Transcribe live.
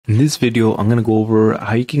In this video, I'm going to go over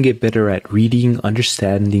how you can get better at reading,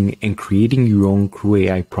 understanding, and creating your own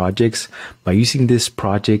CrewAI projects by using this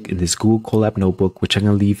project in this Google Colab notebook, which I'm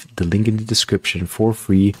going to leave the link in the description for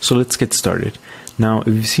free. So let's get started. Now, if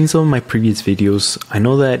you've seen some of my previous videos, I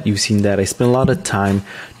know that you've seen that I spend a lot of time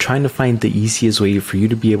trying to find the easiest way for you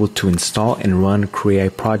to be able to install and run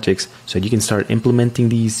CrewAI projects so that you can start implementing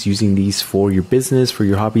these, using these for your business, for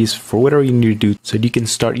your hobbies, for whatever you need to do, so that you can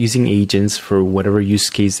start using agents for whatever use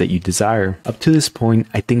case that you desire. Up to this point,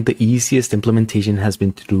 I think the easiest implementation has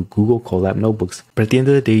been to do Google Colab notebooks. But at the end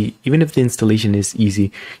of the day, even if the installation is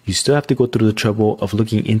easy, you still have to go through the trouble of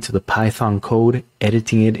looking into the Python code,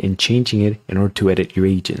 editing it, and changing it in order to edit your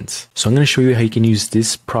agents. So I'm going to show you how you can use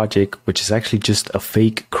this project, which is actually just a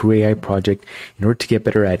fake CrewAI project, in order to get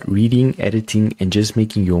better at reading, editing, and just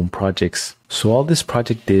making your own projects. So all this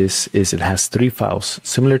project is it has 3 files,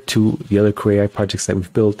 similar to the other CrewAI projects that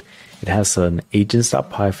we've built. It has an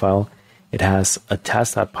agents.py file, it has a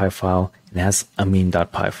task.py file, and it has a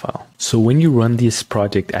main.py file. So when you run this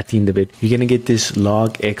project, at the end of it, you're going to get this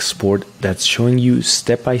log export that's showing you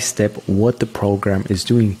step by step what the program is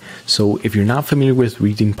doing. So if you're not familiar with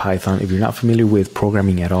reading Python, if you're not familiar with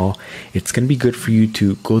programming at all, it's going to be good for you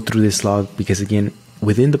to go through this log, because again,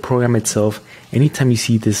 within the program itself, anytime you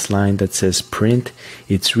see this line that says print,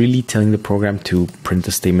 it's really telling the program to print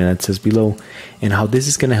the statement that says below. And how this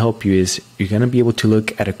is going to help you is you're going to be able to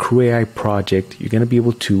look at a CrewAI project, you're going to be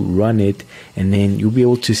able to run it, and then you'll be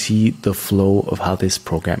able to see the flow of how this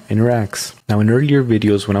program interacts. Now, in earlier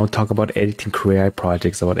videos, when I would talk about editing CrewAI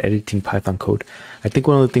projects, about editing Python code, I think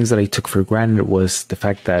one of the things that I took for granted was the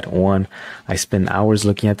fact that, one, I spend hours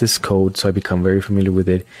looking at this code, so I become very familiar with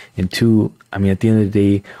it. And two, I mean, at the end of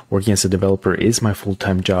the day, working as a developer is my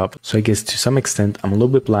full-time job. So I guess to some extent, I'm a little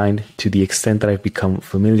bit blind to the extent that I've become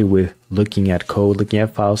familiar with looking at code, looking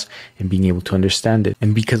at files, and being able to understand it.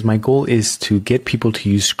 And because my goal is to get people to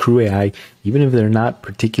use CrewAI, even if they're not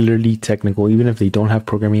particularly technical, even if they don't have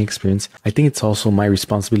programming experience, I think it's also my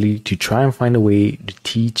responsibility to try and find a way to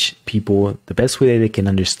teach people the best way that they can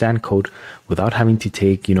understand code without having to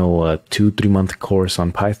take, a 2-3 month course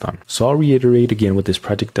on Python. So I'll reiterate again what this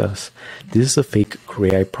project does. This is a fake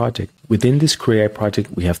CrewAI project. Within this CrewAI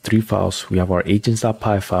project, we have 3 files. We have our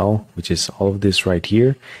agents.py file, which is all of this right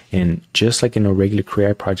here. And just like in a regular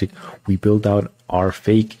CrewAI project, we build out our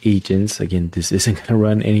fake agents. Again, this isn't going to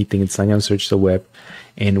run anything. It's not going to search the web.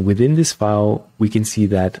 And within this file, we can see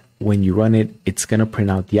that when you run it, it's going to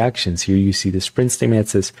print out the actions. Here you see this print statement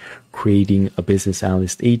that says creating a business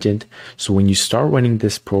analyst agent. So when you start running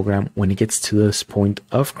this program, when it gets to this point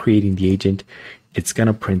of creating the agent, it's going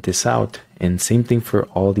to print this out. And same thing for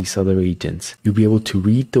all these other agents. You'll be able to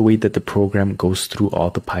read the way that the program goes through all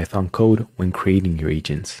the Python code when creating your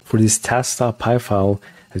agents. For this task.py file,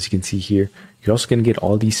 as you can see here, you're also going to get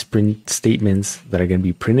all these print statements that are going to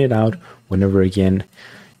be printed out whenever, again,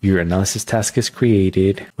 your analysis task is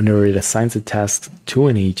created, whenever it assigns a task to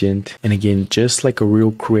an agent. And again, just like a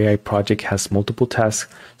real CrewAI project has multiple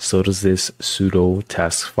tasks, so does this pseudo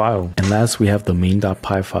task file. And last, we have the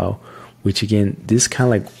main.py file, which again, this is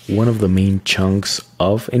kind of like one of the main chunks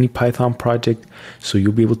of any Python project. So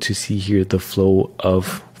you'll be able to see here the flow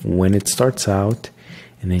of when it starts out,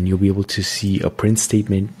 and then you'll be able to see a print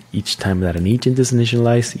statement each time that an agent is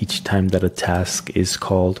initialized, each time that a task is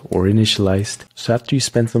called or initialized. So after you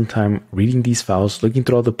spend some time reading these files, looking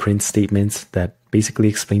through all the print statements that basically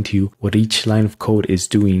explain to you what each line of code is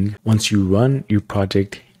doing, once you run your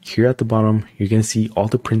project, here at the bottom, you're going to see all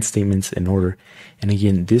the print statements in order. And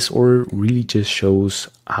again, this order really just shows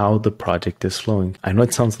how the project is flowing. I know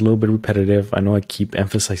it sounds a little bit repetitive. I know I keep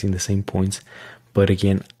emphasizing the same points. But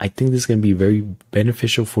again, I think this is going to be very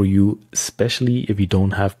beneficial for you, especially if you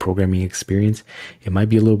don't have programming experience. It might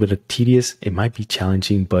be a little bit tedious, it might be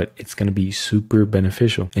challenging, but it's going to be super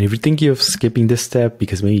beneficial. And if you're thinking of skipping this step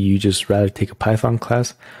because maybe you just rather take a Python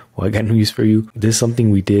class, well, I got news for you. This is something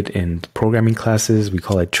we did in programming classes. We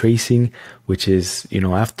call it tracing, which is,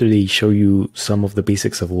 after they show you some of the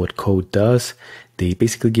basics of what code does, they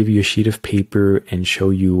basically give you a sheet of paper and show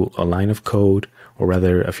you a line of code, or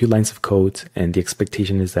rather a few lines of code, and the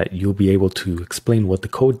expectation is that you'll be able to explain what the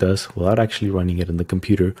code does without actually running it in the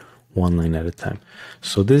computer one line at a time.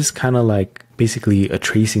 So this is kind of like basically a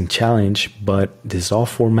tracing challenge, but this is all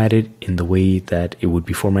formatted in the way that it would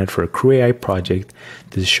be formatted for a CrewAI project.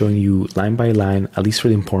 This is showing you line by line, at least for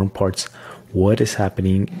the important parts, what is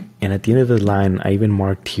happening. And at the end of the line, I even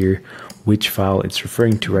marked here which file it's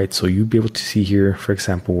referring to, right? So you'll be able to see here, for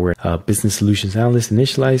example, where business solutions analyst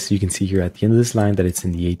initialized, you can see here at the end of this line that it's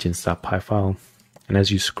in the agents.py file. And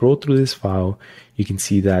as you scroll through this file, you can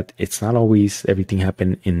see that it's not always everything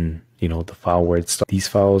happen in the file where it's these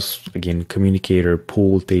files again communicate or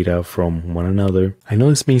pull data from one another. I know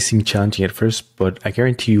this may seem challenging at first, but I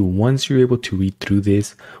guarantee you once you're able to read through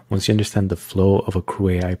this, once you understand the flow of a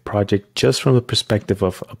CrewAI project just from the perspective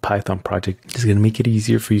of a Python project, it's going to make it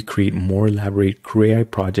easier for you to create more elaborate CrewAI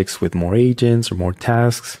projects with more agents or more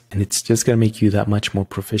tasks, and it's just going to make you that much more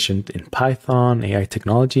proficient in Python, AI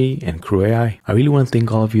technology, and CrewAI. I really want to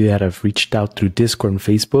thank all of you that have reached out through Discord and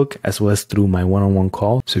Facebook as well as through my one-on-one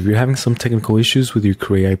call. So if you're having some technical issues with your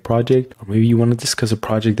CrewAI project, or maybe you want to discuss a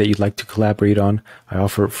project that you'd like to collaborate on, I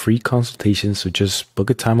offer free consultations, so just book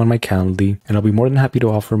a time on my Calendly and I'll be more than happy to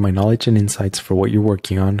offer my knowledge and insights for what you're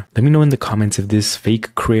working on. Let me know in the comments if this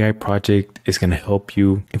fake CrewAI project is going to help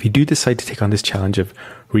you. If you do decide to take on this challenge of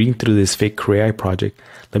reading through this fake CrewAI project,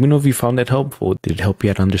 let me know if you found that helpful. Did it help you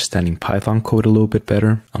at understanding Python code a little bit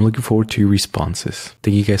better? I'm looking forward to your responses.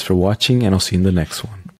 Thank you guys for watching, and I'll see you in the next one.